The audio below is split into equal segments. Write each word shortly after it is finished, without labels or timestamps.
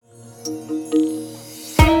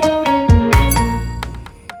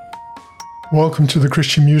Welcome to the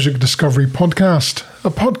Christian Music Discovery Podcast, a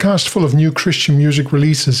podcast full of new Christian music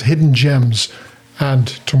releases, hidden gems, and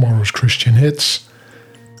tomorrow's Christian hits.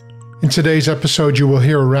 In today's episode, you will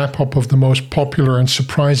hear a wrap-up of the most popular and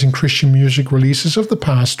surprising Christian music releases of the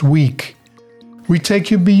past week. We take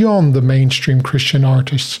you beyond the mainstream Christian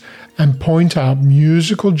artists and point out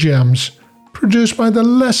musical gems produced by the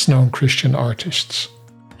less-known Christian artists.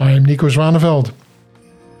 I am Nico Zwaneveld.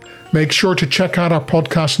 Make sure to check out our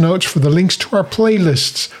podcast notes for the links to our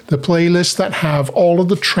playlists, the playlists that have all of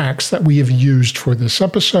the tracks that we have used for this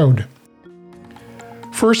episode.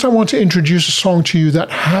 First, I want to introduce a song to you that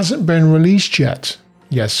hasn't been released yet.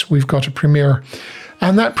 Yes, we've got a premiere.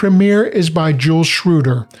 And that premiere is by Jules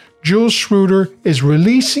Schroeder. Jules Schroeder is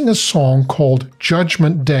releasing a song called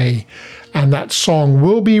Judgment Day, and that song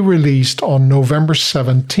will be released on November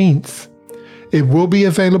 17th. It will be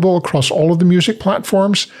available across all of the music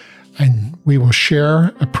platforms, and we will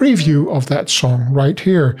share a preview of that song right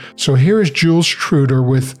here. So here is Jules Schroeder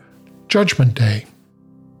with Judgment Day.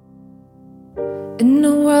 In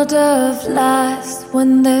a world of lies,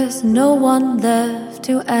 when there's no one left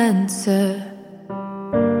to answer.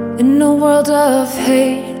 In a world of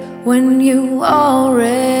hate, when you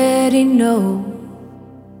already know.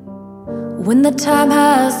 When the time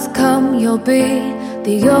has come, you'll be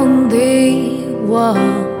the only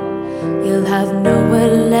one. You'll have nowhere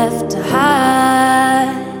left to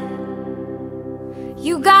hide.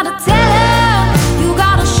 You gotta tell him, you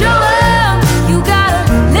gotta show him, you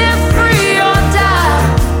gotta live free or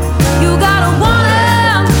die. You gotta want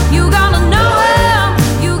him, you gotta know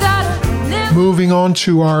him, you gotta live. Moving on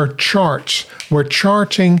to our charts. We're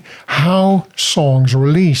charting how songs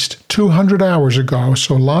released 200 hours ago,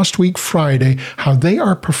 so last week Friday, how they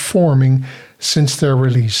are performing since their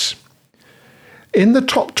release. In the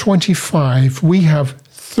top 25, we have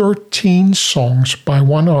 13 songs by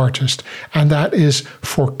one artist, and that is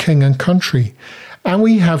For King and Country. And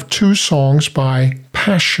we have 2 songs by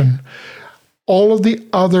Passion. All of the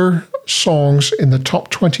other songs in the top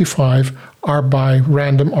 25 are by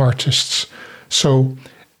random artists. So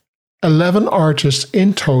 11 artists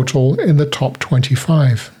in total in the top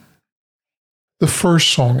 25. The first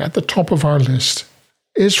song at the top of our list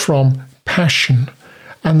is from Passion,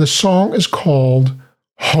 and the song is called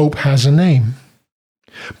Hope Has a Name.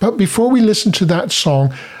 But before we listen to that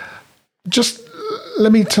song, just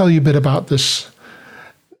let me tell you a bit about this.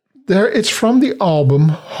 It's from the album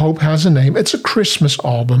Hope Has a Name. It's a Christmas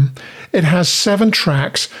album. It has 7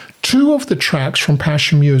 tracks. 2 of the tracks from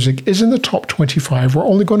Passion Music is in the top 25. We're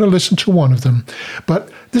only going to listen to one of them. But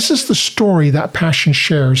this is the story that Passion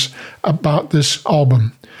shares about this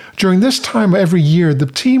album. During this time every year, the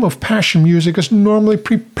team of Passion Music is normally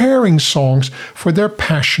preparing songs for their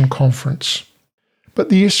Passion Conference. But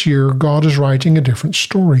this year, God is writing a different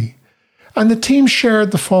story. And the team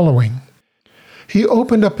shared the following. He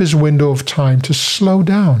opened up his window of time to slow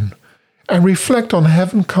down and reflect on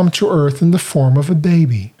heaven come to earth in the form of a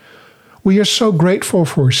baby. We are so grateful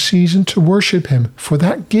for a season to worship him for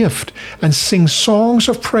that gift and sing songs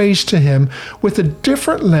of praise to him with a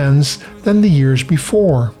different lens than the years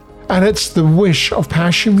before. And it's the wish of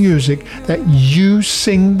Passion Music that you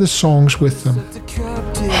sing the songs with them.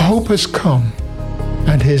 Hope has come,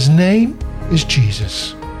 and his name is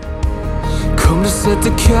Jesus. Come to set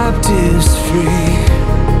the captives free.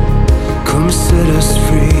 Come to set us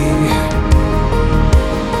free.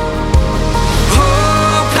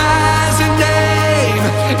 Hope has a name,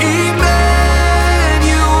 Emmanuel,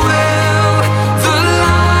 the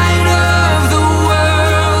light of the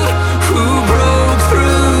world, who broke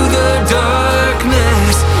through the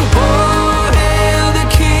darkness. Oh, hail the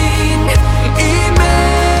King, Emmanuel,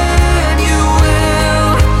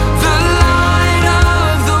 the light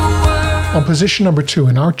of the world. On position number 2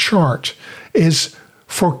 in our chart is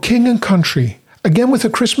For King and Country, again with a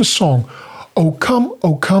Christmas song, O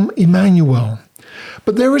Come, Emmanuel.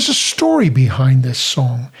 But there is a story behind this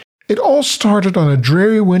song. It all started on a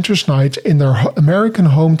dreary winter's night in their American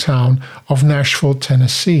hometown of Nashville,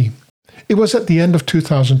 Tennessee. It was at the end of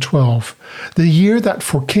 2012, the year that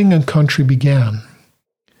For King and Country began.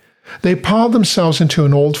 They piled themselves into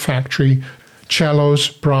an old factory, cellos,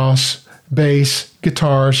 brass, bass,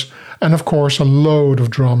 guitars, and of course a load of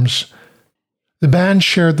drums. The band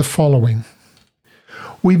shared the following.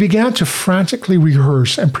 We began to frantically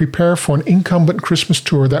rehearse and prepare for an incumbent Christmas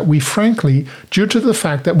tour that we frankly, due to the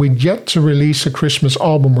fact that we'd yet to release a Christmas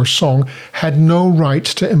album or song, had no right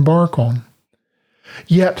to embark on.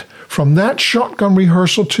 Yet, from that shotgun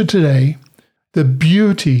rehearsal to today, the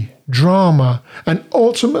beauty, drama, and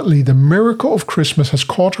ultimately the miracle of Christmas has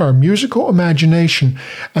caught our musical imagination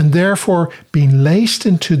and therefore been laced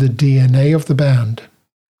into the DNA of the band.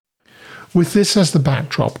 With this as the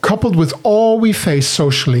backdrop, coupled with all we face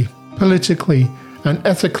socially, politically, and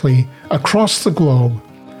ethically across the globe,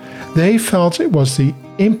 they felt it was the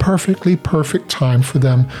imperfectly perfect time for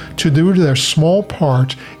them to do their small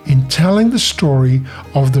part in telling the story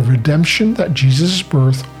of the redemption that Jesus'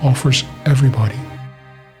 birth offers everybody.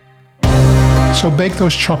 So bake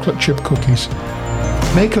those chocolate chip cookies,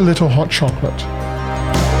 make a little hot chocolate,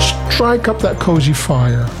 strike up that cozy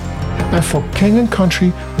fire, and For King and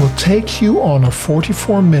Country will take you on a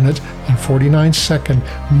 44-minute and 49-second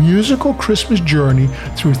musical Christmas journey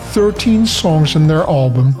through 13 songs in their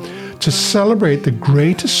album to celebrate the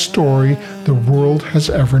greatest story the world has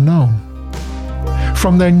ever known.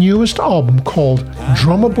 From their newest album called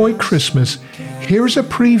Drummer Boy Christmas, here's a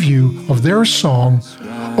preview of their song,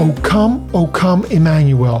 O Come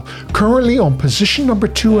Emmanuel, currently on position number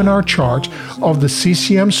 2 in our chart of the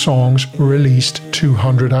CCM songs released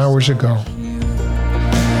 200 hours ago.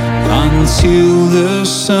 Until the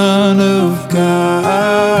Son of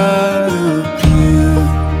God appear,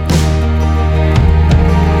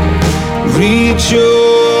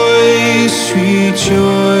 rejoice,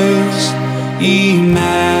 rejoice, Emmanuel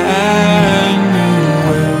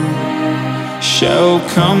shall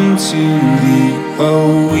come to thee,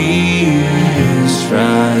 O Israel.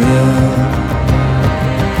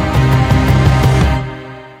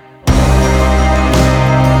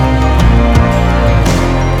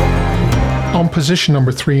 On position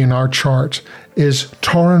number 3 in our chart is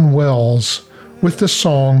Tauren Wells with the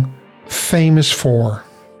song Famous For.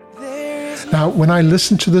 Now, when I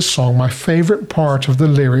listen to this song, my favorite part of the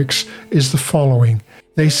lyrics is the following.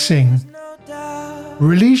 They sing,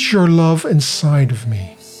 "Release your love inside of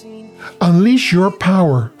me. Unleash your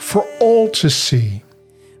power for all to see.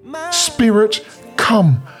 Spirit,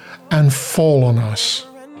 come and fall on us."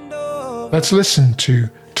 Let's listen to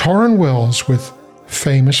Tauren Wells with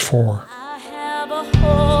Famous For. I have a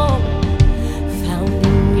hope found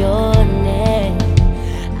in your name.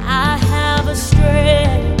 I have a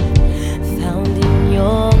strength found in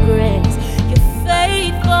your grace. Your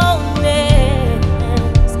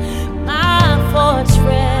faithfulness, my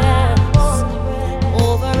fortress,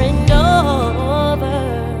 over and over.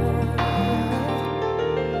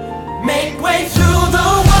 Make way through the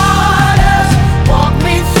waters, walk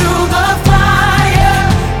me through the fire,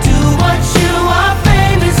 do what you are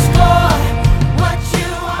famous for, what you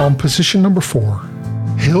are. On position number 4,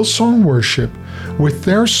 Hillsong Worship with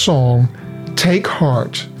their song Take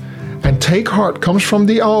Heart. And Take Heart comes from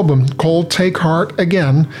the album called Take Heart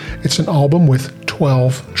Again. It's an album with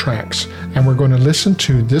 12 tracks. And we're going to listen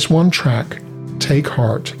to this one track, Take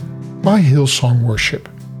Heart, by Hillsong Worship.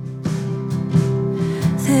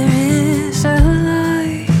 There is a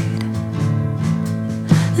light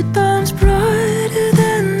that burns brighter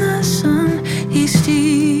than the sun. He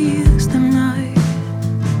steals the night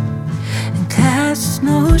and casts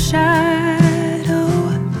no shadow.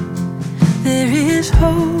 There is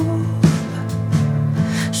hope.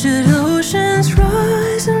 Should oceans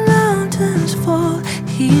rise and mountains fall,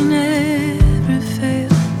 he never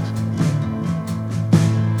fails.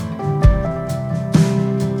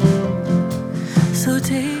 So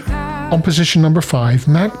take out. On position number 5,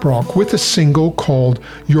 Mack Brock with a single called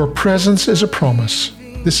Your Presence is a Promise.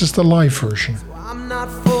 This is the live version. I'm not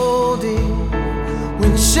folding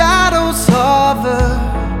when shadows hover.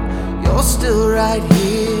 You're still right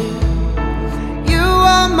here. You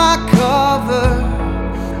are my cover.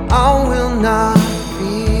 I will not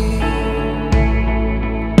fear.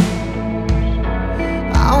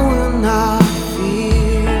 I will not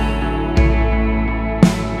fear.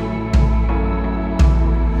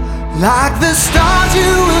 Like the stars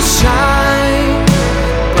you will shine,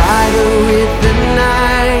 brighter with the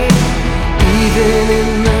night, even in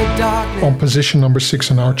the darkness. On position number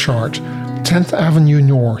 6 in our chart, 10th Avenue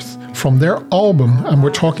North, from their album, and we're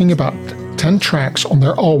talking about 10 tracks on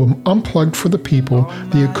their album Unplugged for the People,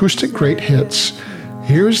 the acoustic great hits.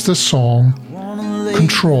 Here's the song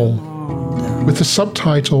Control, with the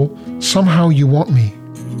subtitle Somehow You Want Me.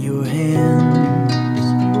 In your hands,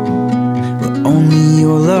 but only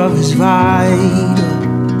your love is vital.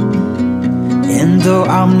 And though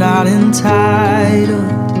I'm not entitled,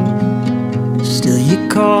 still you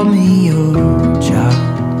call me your child.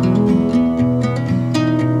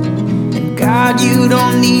 And God, you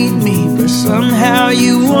don't need me, but somehow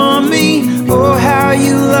you want me. Oh, how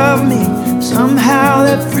you love me. Somehow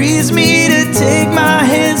that frees me to take my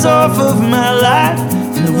hands off of my life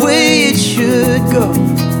and the way it should go.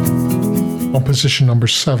 On position number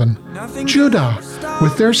 7, Judah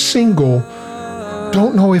with their single,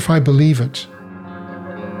 Don't Know If I Believe It.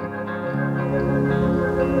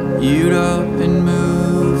 You'd up and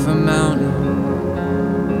move a mountain.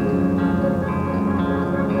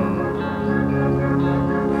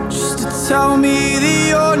 Just to tell me that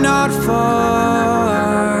you're not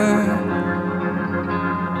far.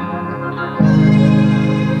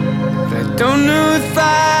 But I don't know if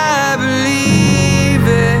I believe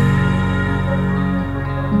it.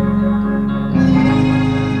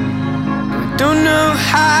 I don't know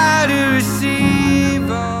how to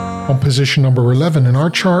receive all. On position number 11 in our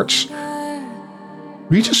charts,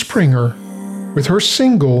 Rita Springer with her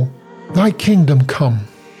single, Thy Kingdom Come.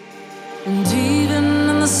 And even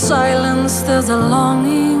in the silence, there's a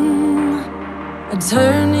longing, a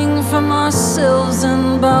turning from ourselves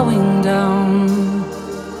and bowing down,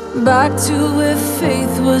 back to where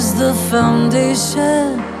faith was the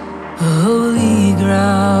foundation, holy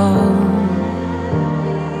ground.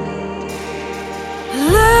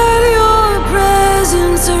 Let your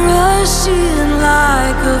presence rush in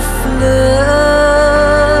like a flood.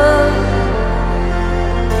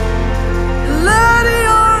 Let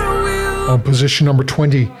your will. On position number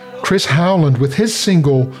 20, Chris Howland with his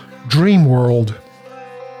single, Dream World.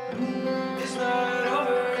 It's not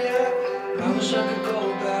over yet. I wish I could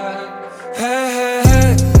go back. Hey,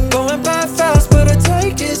 hey, hey, going by fast, but I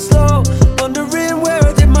take it slow. Wondering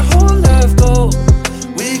where did my whole life go?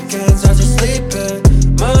 Weekends I just sleeping,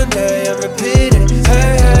 Monday I repeat it.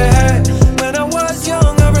 Hey, hey, hey, when I was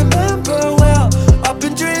young I remember well. Up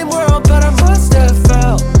in dream world, but I must have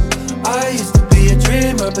fell. I used to be a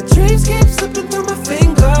dreamer, but dreams keep slipping through my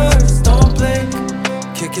fingers. Don't blink,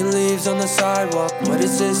 kicking leaves on the sidewalk. What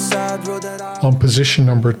is this sad road that I... On position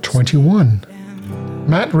number 21,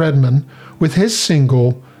 Matt Redman with his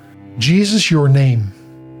single, Jesus Your Name,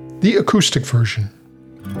 the acoustic version.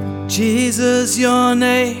 Jesus, your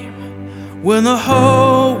name, when the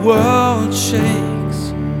whole world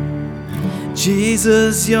shakes.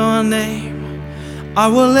 Jesus, your name, I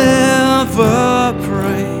will ever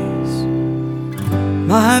praise.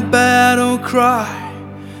 My battle cry,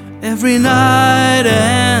 every night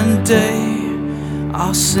and day.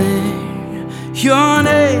 I'll sing your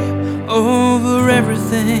name over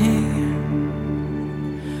everything.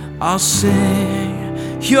 I'll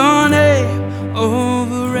sing your name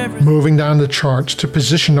over everything. Moving down the charts to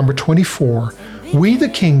position number 24, We the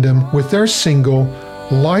Kingdom with their single,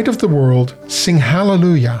 Light of the World, sing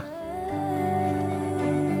Hallelujah.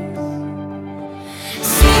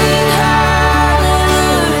 Sing hallelujah,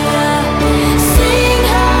 sing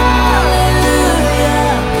hallelujah,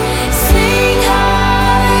 sing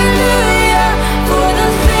hallelujah for the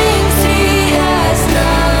things He has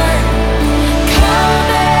done. Come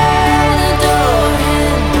and adore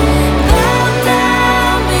Him, bow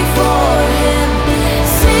down before Him.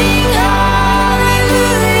 Sing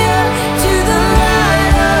hallelujah to the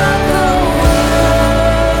light of the world.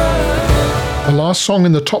 The last song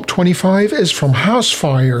in the top 25 is from House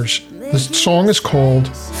Fires. The song is called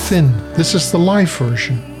Thin. This is the live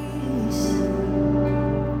version.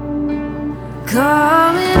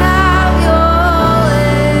 Coming out your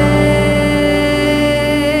way.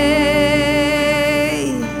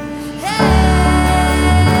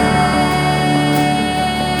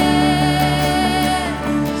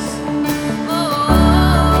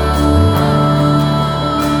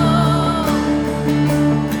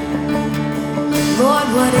 Lord,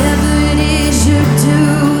 whatever it is you're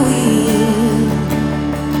doing,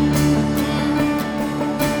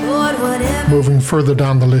 Lord, whatever. Moving further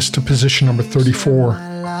down the list to position number 34,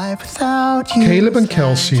 Caleb and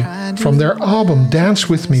Kelsey from their album Dance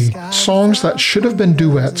With Me, songs that should have been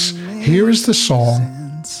duets. Here is the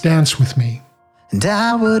song, Dance With Me. And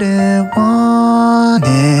I wouldn't want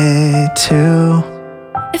it to.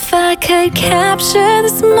 If I could capture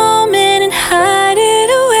this moment and hide it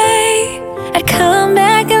away, I'd come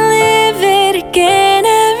back and live it again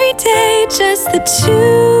every day. Just the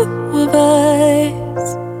two of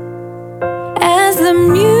us as the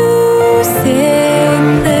music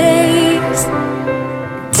plays.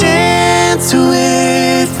 Dance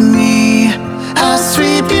with me, I'll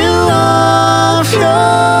sweep you off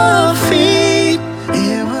your feet.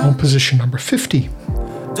 On position number 50,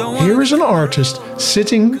 here is an artist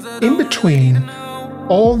sitting in between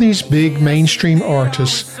all these big mainstream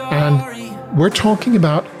artists, and we're talking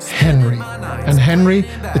about Henry. And Henry,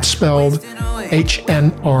 it's spelled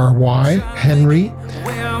H-N-R-Y. Henry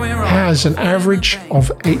has an average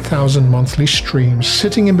of 8,000 monthly streams,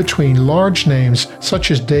 sitting in between large names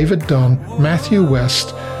such as David Dunn, Matthew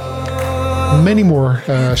West, many more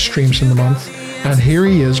streams in the month. And here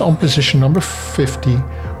he is on position number 50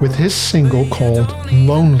 with his single called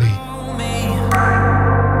Lonely.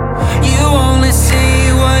 You only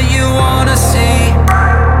see what you wanna see.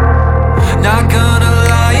 Not gonna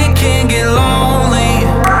lie, it can get lonely.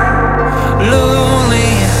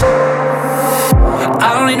 Lonely.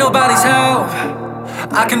 I don't need nobody's help.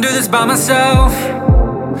 I can do this by myself.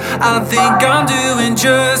 I think I'm doing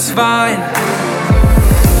just fine.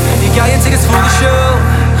 You got your tickets for the show,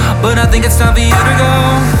 but I think it's time for you to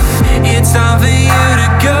go. It's time for you to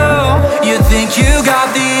go. You think you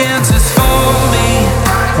got the answers for me.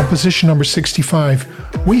 On position number 65,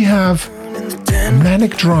 we have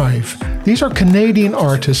Manic Drive. These are Canadian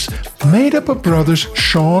artists made up of brothers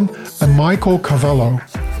Sean and Michael Cavallo.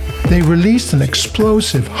 They released an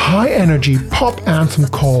explosive, high-energy pop anthem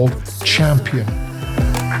called Champion.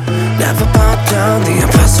 Never bow down, the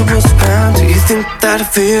impossible's bound. Do you think that I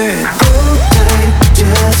fear it? Hold tight,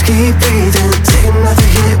 just keep breathing. Take another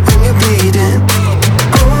hit when you're bleeding.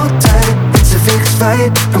 Hold tight, it's a fixed fight.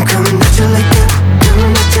 I'm coming at you like a,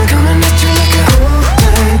 coming at you like a. Hold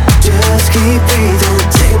tight, just keep breathing.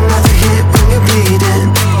 Take another hit when you're bleeding.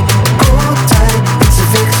 Hold tight, it's a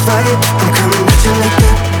fixed fight. I'm coming at you like a,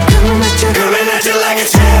 coming at you like a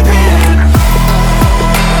champion.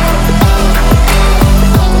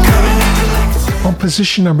 On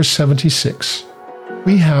position number 76,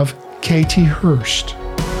 we have Katie Hurst.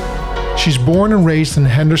 She's born and raised in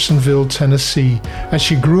Hendersonville, Tennessee, and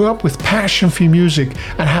she grew up with passion for music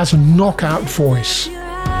and has a knockout voice.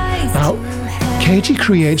 Now, Katie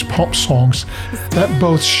creates pop songs that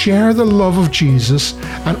both share the love of Jesus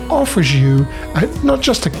and offers you not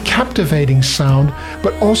just a captivating sound,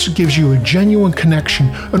 but also gives you a genuine connection,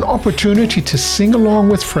 an opportunity to sing along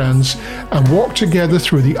with friends and walk together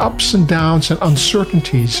through the ups and downs and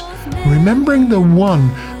uncertainties, remembering the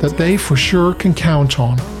one that they for sure can count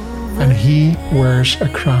on. And He Wears a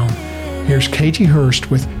Crown. Here's Katie Hurst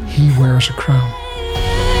with He Wears a Crown.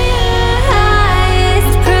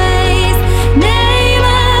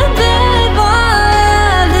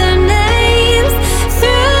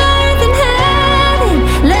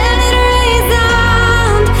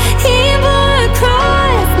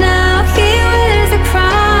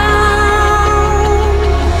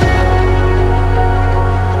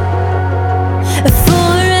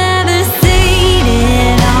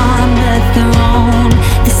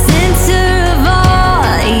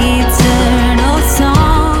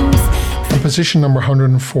 Position number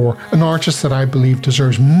 104, an artist that I believe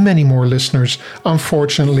deserves many more listeners,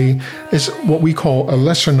 unfortunately, is what we call a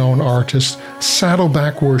lesser known artist,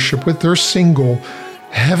 Saddleback Worship, with their single,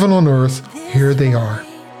 Heaven on Earth, Here They Are.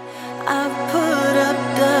 I've put up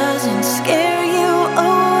doesn't scare you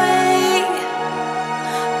away.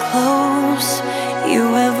 Close,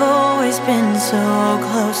 you have always been so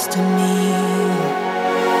close to me.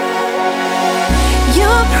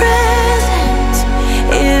 Your presence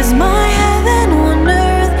is my heaven on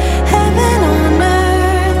earth, heaven on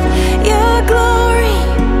earth. Your glory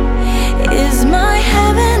is my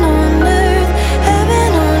heaven on earth,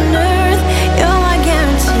 heaven on earth. You're my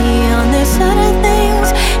guarantee on this side of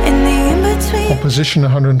things, in the in-between. On position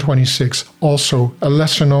 126, also a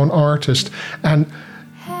lesser known artist, and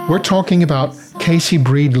we're talking about Casey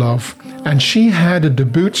Breedlove, and she had a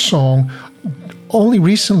debut song only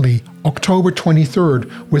recently, October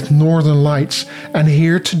 23rd, with Northern Lights. And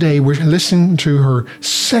here today we're listening to her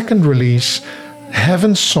second release,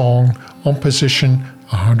 Heaven's Song, on position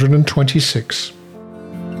 126.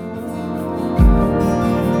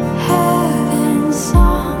 Heaven's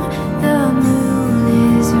song, the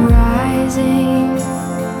moon is rising.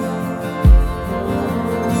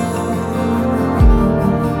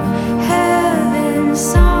 Heaven's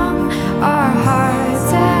song, our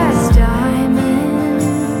hearts as diamonds.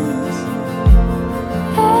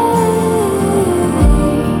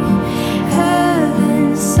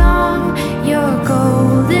 Heaven's song, your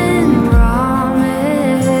golden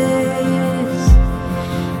promise.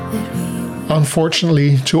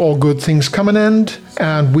 Unfortunately, to all good things come an end,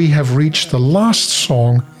 and we have reached the last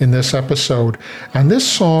song in this episode. And this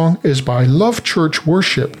song is by Love Church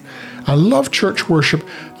Worship. And Love Church Worship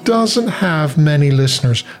doesn't have many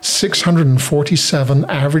listeners, 647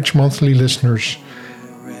 average monthly listeners.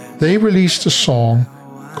 They released a song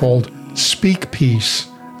called Speak Peace,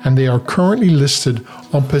 and they are currently listed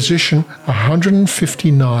on position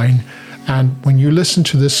 159. And when you listen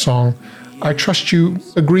to this song, I trust you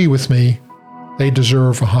agree with me, they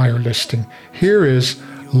deserve a higher listing. Here is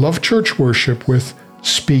Love Church Worship with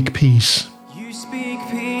Speak Peace. You speak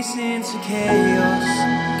peace into chaos,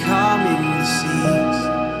 calming the seas.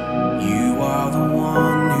 You are the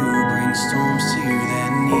one who brings storms to their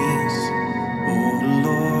knees. Oh,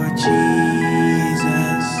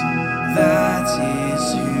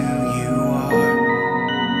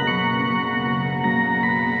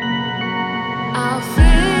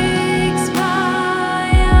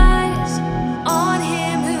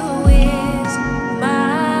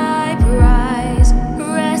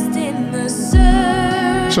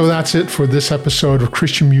 So that's it for this episode of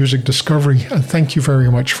Christian Music Discovery, and thank you very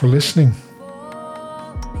much for listening.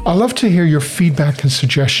 I love to hear your feedback and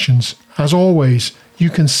suggestions. As always, you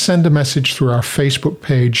can send a message through our Facebook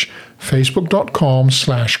page,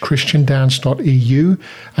 facebook.com/christiandance.eu,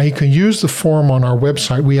 and you can use the form on our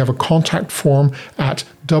website. We have a contact form at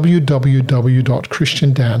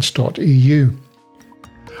www.christiandance.eu.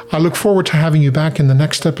 I look forward to having you back in the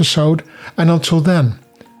next episode, and until then,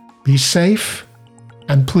 be safe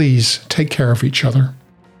and please take care of each other.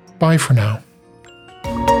 Bye for now.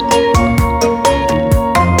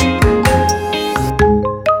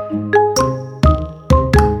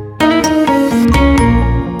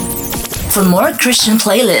 For more Christian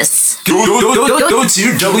playlists, go to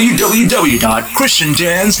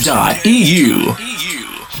www.christiandance.eu.